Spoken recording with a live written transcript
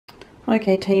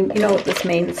Okay team, you know what this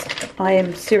means. I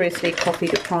am seriously coffee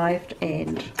deprived,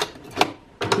 and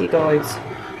here goes.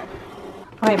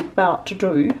 I am about to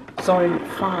do zone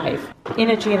 5,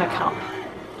 energy in a cup.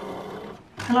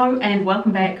 Hello and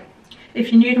welcome back.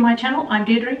 If you're new to my channel, I'm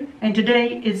Deirdre, and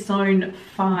today is zone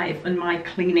 5 in my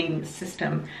cleaning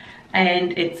system.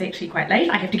 And it's actually quite late.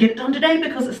 I have to get it done today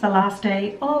because it's the last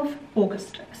day of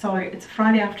August. So it's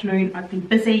Friday afternoon, I've been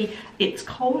busy, it's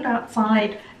cold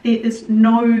outside, there is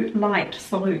no light,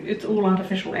 so it's all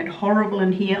artificial and horrible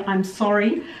in here. I'm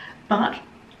sorry, but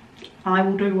I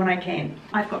will do what I can.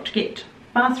 I've got to get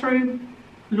bathroom,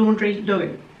 laundry,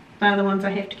 loo. They're the ones I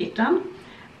have to get done.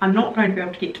 I'm not going to be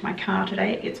able to get to my car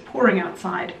today. It's pouring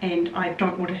outside and I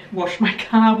don't want to wash my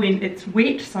car when it's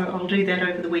wet, so I'll do that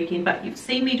over the weekend. But you've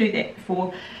seen me do that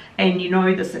before and you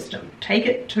know the system. Take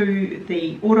it to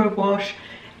the auto wash,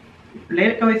 let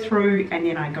it go through, and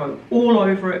then I go all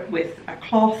over it with a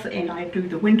cloth and I do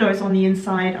the windows on the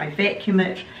inside, I vacuum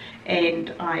it,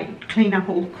 and I clean up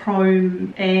all the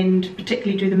chrome and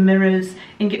particularly do the mirrors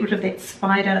and get rid of that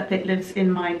spider that lives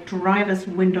in my driver's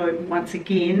window once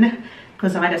again,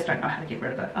 because I just don't know how to get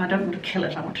rid of it. I don't want to kill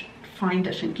it, I want to find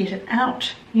it and get it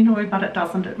out, you know, but it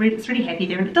doesn't. It's really happy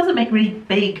there, and it doesn't make really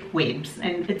big webs,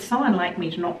 and it's so unlike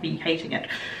me to not be hating it.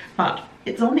 But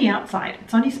it's on the outside,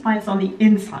 it's only spiders on the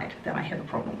inside that I have a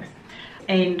problem with.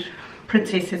 And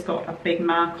Princess has got a big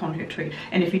mark on her too,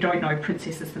 and if you don't know,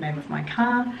 Princess is the name of my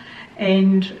car,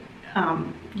 and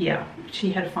yeah,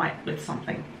 she had a fight with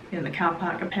something in the car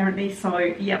park apparently, so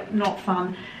yep, not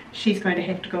fun. She's going to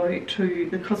have to go to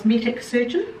the cosmetic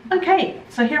surgeon. Okay,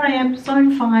 so here I am,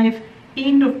 zone 5,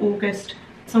 end of August.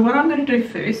 So what I'm going to do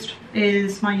first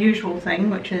is my usual thing,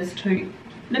 which is to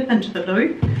nip into the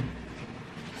loo,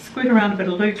 squirt around a bit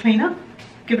of loo cleaner,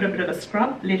 give it a bit of a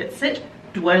scrub, let it sit.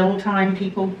 Dwell time,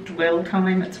 people, dwell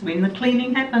time, it's when the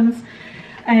cleaning happens.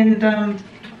 And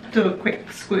do a quick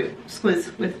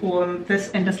squiz with all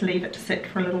this and just leave it to sit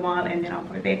for a little while, and then I'll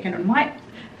go back in and wipe.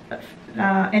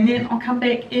 And then I'll come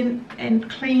back in and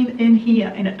clean in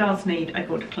here, and it does need a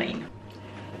good clean.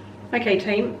 Okay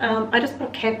team, I just put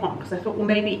a cap on because I thought, well,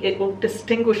 maybe it will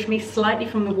distinguish me slightly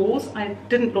from the walls. I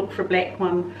didn't look for a black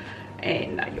one,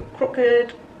 and you're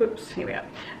crooked. Whoops, here we are.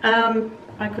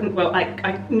 I couldn't, well,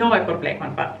 I know I've got a black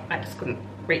one, but I just couldn't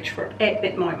reach for it at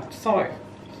that moment. So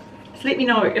just let me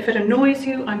know if it annoys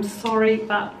you. I'm sorry,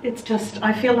 but it's just,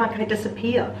 I feel like I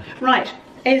disappear. Right,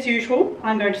 as usual,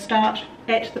 I'm going to start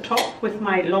at the top with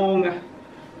my long,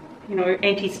 you know,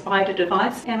 anti-spider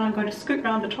device, and I'm going to scoot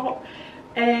around the top.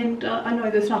 And I know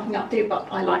there's nothing up there, but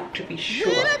I like to be sure.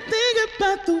 When I think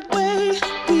about the way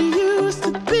we used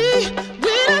to be,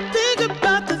 when I think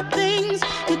about the things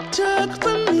it took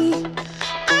from me,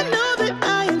 I know that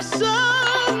I am so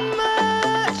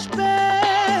much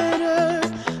better,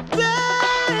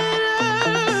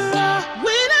 better.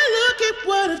 When I look at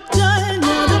what I've done,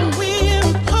 now that we're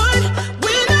apart,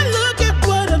 when I look at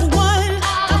what I've won,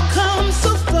 I've come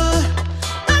so far,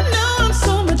 I know I'm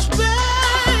so much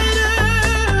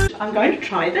better. I'm going to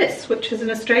try this, which is an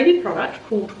Australian product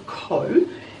called Co,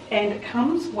 and it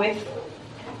comes with,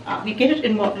 you get it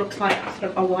in what looks like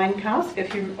sort of a wine cask,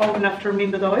 if you're old enough to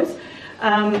remember those.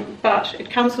 But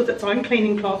it comes with its own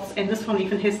cleaning cloths, and this one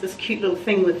even has this cute little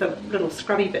thing with a little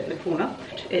scrubby bit in the corner.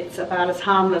 It's about as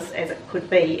harmless as it could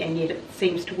be, and yet it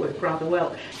seems to work rather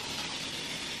well.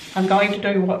 I'm going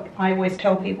to do what I always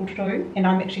tell people to do, and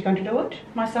I'm actually going to do it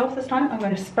myself this time. I'm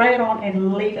going to spray it on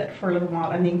and leave it for a little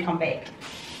while and then come back.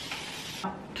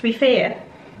 To be fair,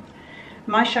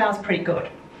 my shower's pretty good.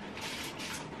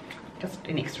 Just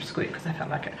an extra squirt because I felt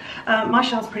like it. My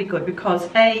shower's pretty good because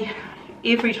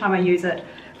every time I use it,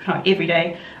 no, every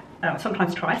day,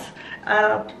 sometimes twice,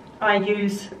 I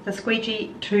use the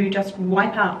squeegee to just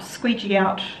squeegee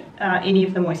out any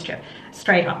of the moisture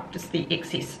straight up, just the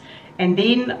excess. And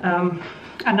then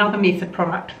another method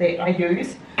product that I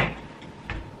use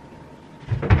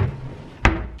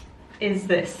is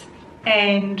this.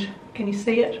 And can you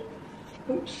see it?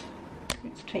 Oops,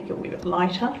 let's take it a wee bit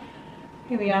lighter.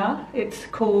 Here we are. It's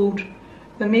called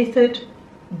the Method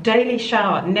Daily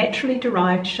Shower Naturally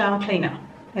Derived Shower Cleaner,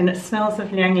 and it smells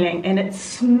of ylang ylang, and it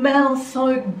smells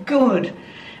so good.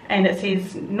 And it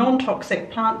says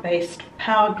non-toxic, plant-based,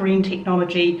 power green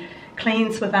technology,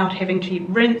 cleans without having to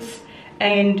rinse.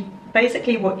 And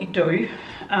basically what you do,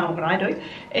 what I do,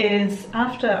 is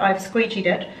after I've squeegeed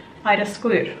it, I just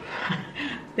squirt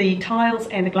the tiles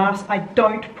and the glass. I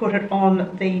don't put it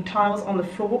on the tiles on the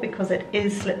floor because it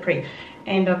is slippery.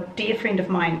 And a dear friend of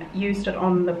mine used it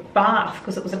on the bath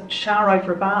because it was a shower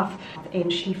over a bath,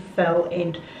 and she fell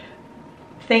and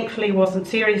thankfully wasn't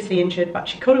seriously injured, but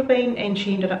she could have been, and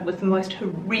she ended up with the most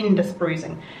horrendous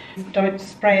bruising. Don't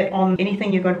spray it on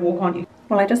anything you're going to walk on.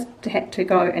 Well, I just had to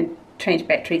go and change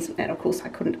batteries, and of course I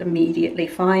couldn't immediately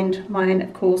find mine,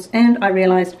 of course, and I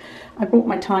realised I brought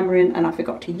my timer in and I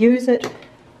forgot to use it.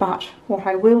 But what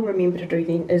I will remember to do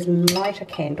then is light a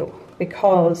candle,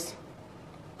 because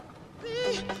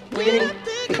really,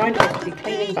 if you're going to have to be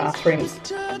cleaning bathrooms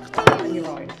on your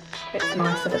own, it's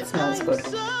nice if it smells good.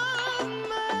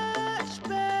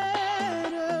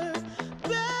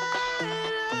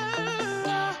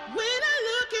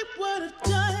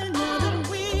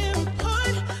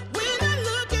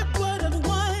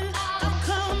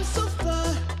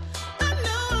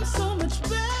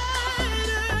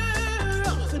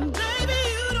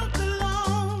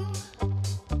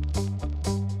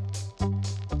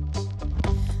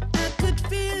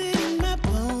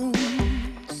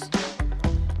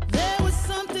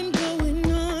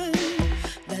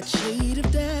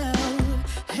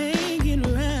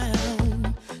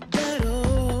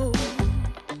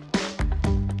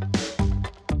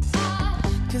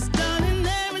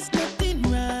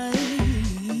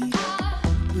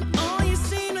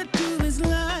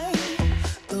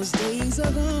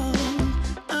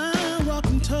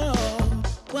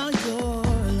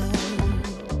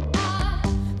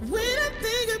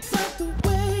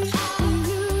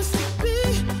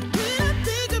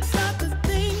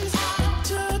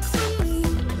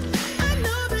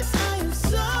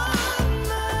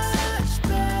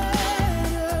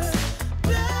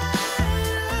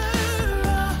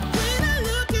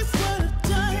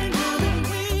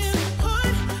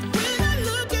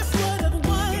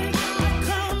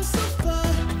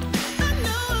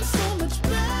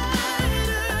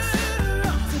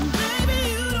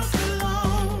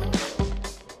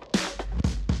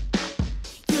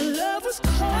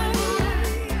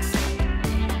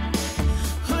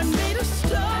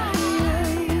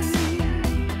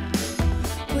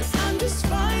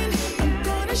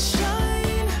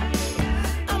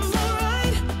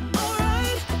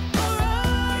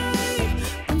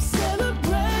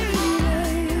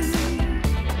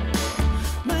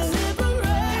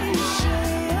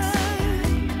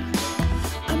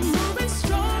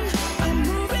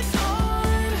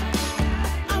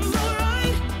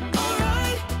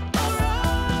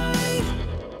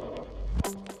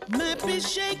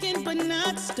 Shaken but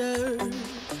not stirred,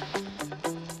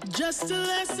 just a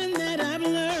lesson that I've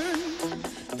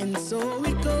learned, and so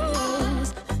it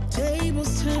goes.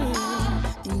 Tables turn,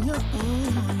 and you're on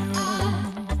your own.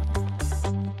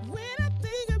 When I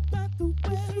think about the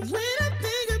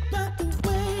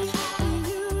way we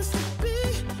used to be,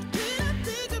 when I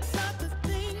think about the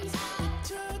things it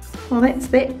took from. Well, that's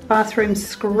that bathroom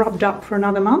scrubbed up for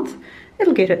another month.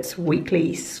 It'll get its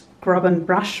weekly scrub and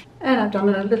brush, and I've done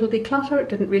a little declutter. It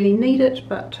didn't really need it,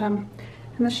 but and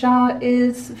the shower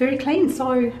is very clean,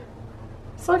 so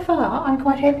far I'm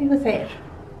quite happy with that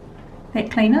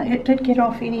cleaner. It did get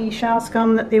off any shower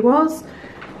scum that there was.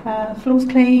 Floor's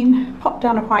clean. Popped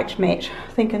down a white mat.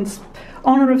 I think in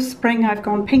honour of spring I've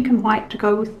gone pink and white to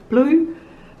go with blue.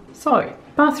 So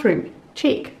bathroom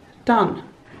check, done,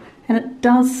 and it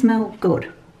does smell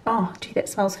good. Oh gee, that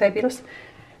smells fabulous.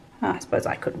 I suppose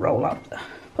I could roll up,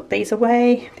 put these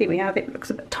away. There we are, that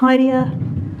looks a bit tidier.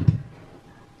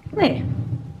 There,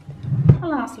 a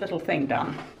last little thing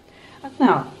done.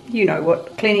 Now, you know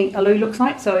what cleaning a loo looks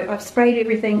like, so I've sprayed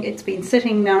everything. It's been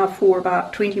sitting now for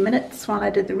about 20 minutes while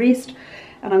I did the rest,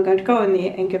 and I'm going to go in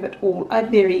there and give it all a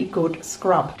very good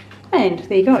scrub. And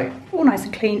there you go, all nice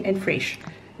and clean and fresh.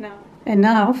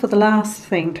 Now for the last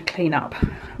thing to clean up.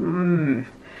 And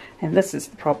this is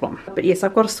the problem. But yes,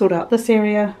 I've got to sort out this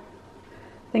area.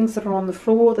 Things that are on the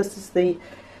floor. This is the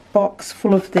box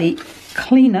full of the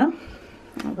cleaner.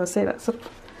 As I say, that's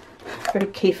very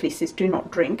carefully says do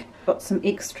not drink. Got some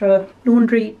extra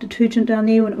laundry detergent down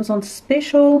there when it was on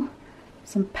special.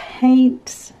 Some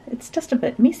paint. It's just a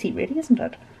bit messy really, isn't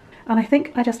it? And I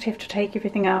think I just have to take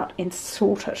everything out and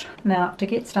sort it. Now to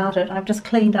get started, I've just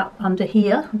cleaned up under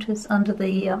here, which is under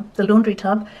the laundry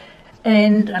tub.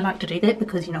 And I like to do that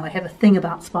because, you know, I have a thing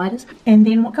about spiders. And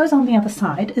then what goes on the other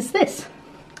side is this.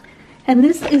 And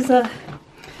this is a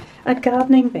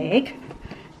gardening bag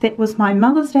that was my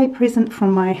Mother's Day present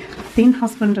from my then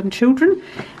husband and children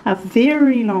a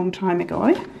very long time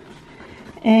ago.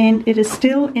 And it is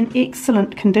still in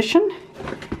excellent condition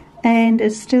and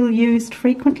is still used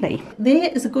frequently.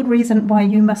 There is a good reason why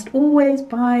you must always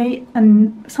buy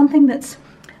something that's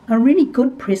a really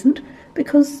good present,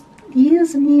 because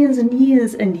years and years and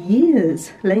years and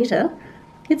years later,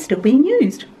 it's still being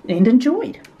used and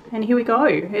enjoyed. And here we go,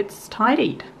 it's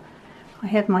tidied. I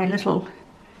have my little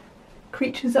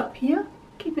creatures up here,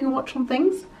 keeping a watch on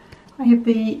things. I have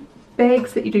the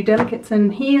bags that you do delicates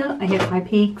in here. I have my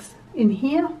pegs in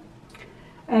here.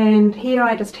 And here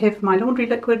I just have my laundry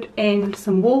liquid and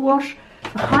some wool wash.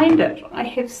 Behind it I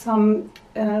have some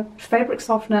fabric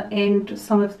softener and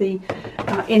some of the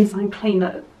enzyme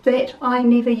cleaner that I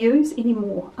never use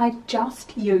anymore. I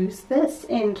just use this,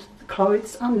 and the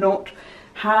clothes are not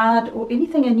hard or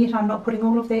anything, and yet I'm not putting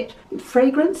all of that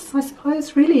fragrance, I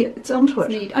suppose. Really, it's onto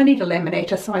it. I need a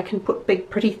laminator so I can put big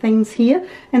pretty things here,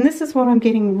 and this is what I'm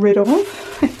getting rid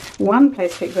of. One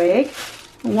plastic bag,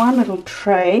 one little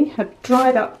tray, a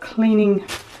dried up cleaning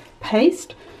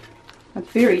paste, a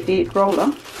very dead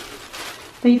roller.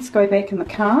 These go back in the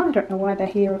car, I don't know why they're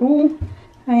here at all,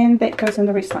 and that goes in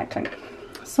the recycling.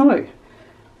 So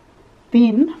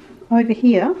then over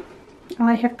here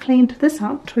I have cleaned this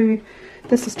up to,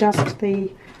 this is just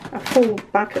the a full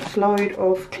bucket load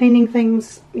of cleaning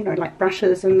things, you know, like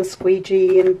brushes and the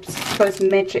squeegee and those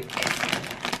magic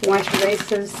white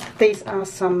erasers. These are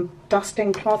some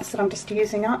dusting cloths that I'm just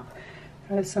using up.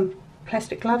 There's some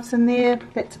plastic gloves in there,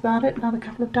 that's about it. Another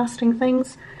couple of dusting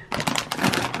things.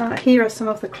 Here are some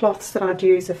of the cloths that I'd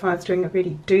use if I was doing a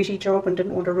really dirty job and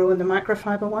didn't want to ruin the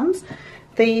microfiber ones.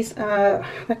 These are,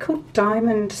 they're called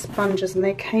diamond sponges, and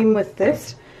they came with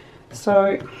this.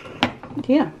 So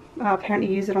yeah, I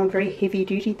apparently use it on very heavy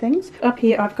duty things. Up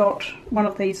here I've got one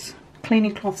of these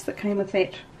cleaning cloths that came with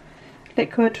that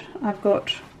liquid. I've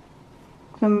got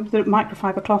the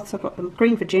microfiber cloths. I've got them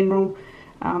green for general,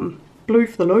 blue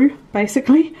for the loo,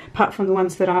 basically, apart from the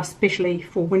ones that are specially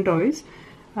for windows.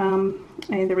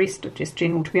 And the rest are just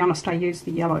general. To be honest, I use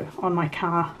the yellow on my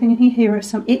car. And here are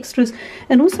some extras,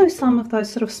 and also some of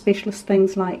those sort of specialist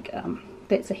things like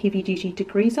that's a heavy duty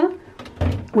degreaser,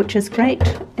 which is great,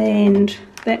 and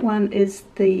that one is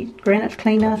the granite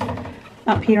cleaner.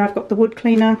 Up here I've got the wood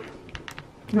cleaner.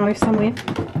 No, somewhere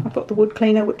I've got the wood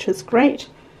cleaner, which is great,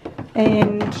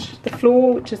 and the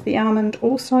floor, which is the almond,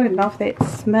 also love that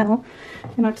smell.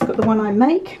 And I've just got the one I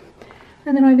make.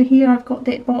 And then over here I've got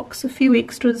that box, a few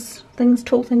extras, things,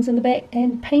 tall things in the back,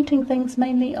 and painting things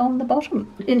mainly on the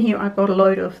bottom. In here I've got a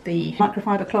load of the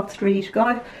microfiber cloths ready to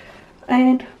go,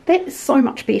 and that is so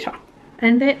much better.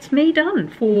 And that's me done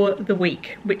for the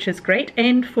week, which is great,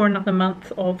 and for another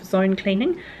month of zone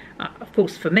cleaning. Of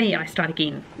course, for me, I start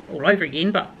again all over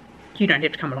again, but you don't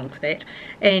have to come along for that.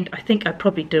 And I think I'd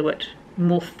probably do it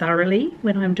more thoroughly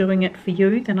when I'm doing it for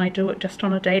you than I do it just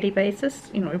on a daily basis,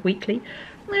 you know, weekly.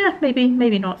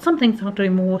 Maybe not. Some things I'll do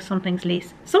more, some things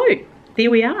less. So there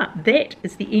we are. That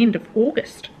is the end of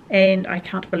August, and I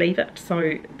can't believe it.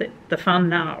 So the fun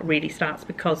now really starts,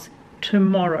 because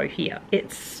tomorrow here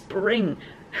it's spring.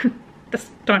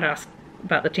 Just don't ask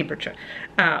about the temperature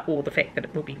or the fact that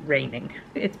it will be raining.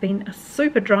 It's been a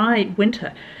super dry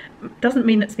winter. Doesn't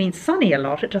mean it's been sunny a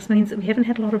lot, it just means that we haven't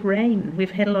had a lot of rain.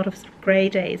 We've had a lot of grey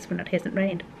days when it hasn't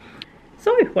rained.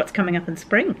 So what's coming up in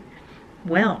spring?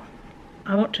 Well,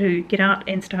 I want to get out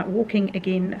and start walking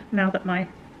again now that my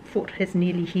foot has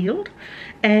nearly healed,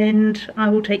 and I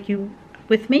will take you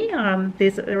with me.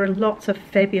 There are lots of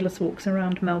fabulous walks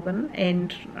around Melbourne,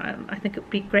 and I think it would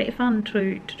be great fun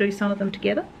to do some of them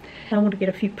together. I want to get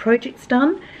a few projects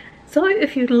done, so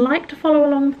if you'd like to follow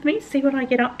along with me, see what I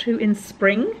get up to in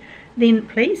spring, then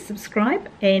please subscribe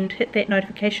and hit that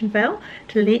notification bell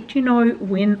to let you know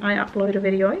when I upload a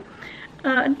video.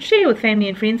 And share with family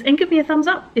and friends, and give me a thumbs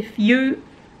up if you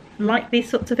like these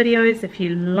sorts of videos, if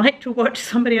you like to watch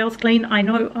somebody else clean. I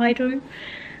know I do.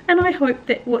 And I hope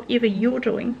that whatever you're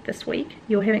doing this week,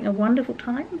 you're having a wonderful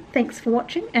time. Thanks for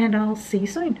watching, and I'll see you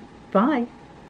soon. Bye.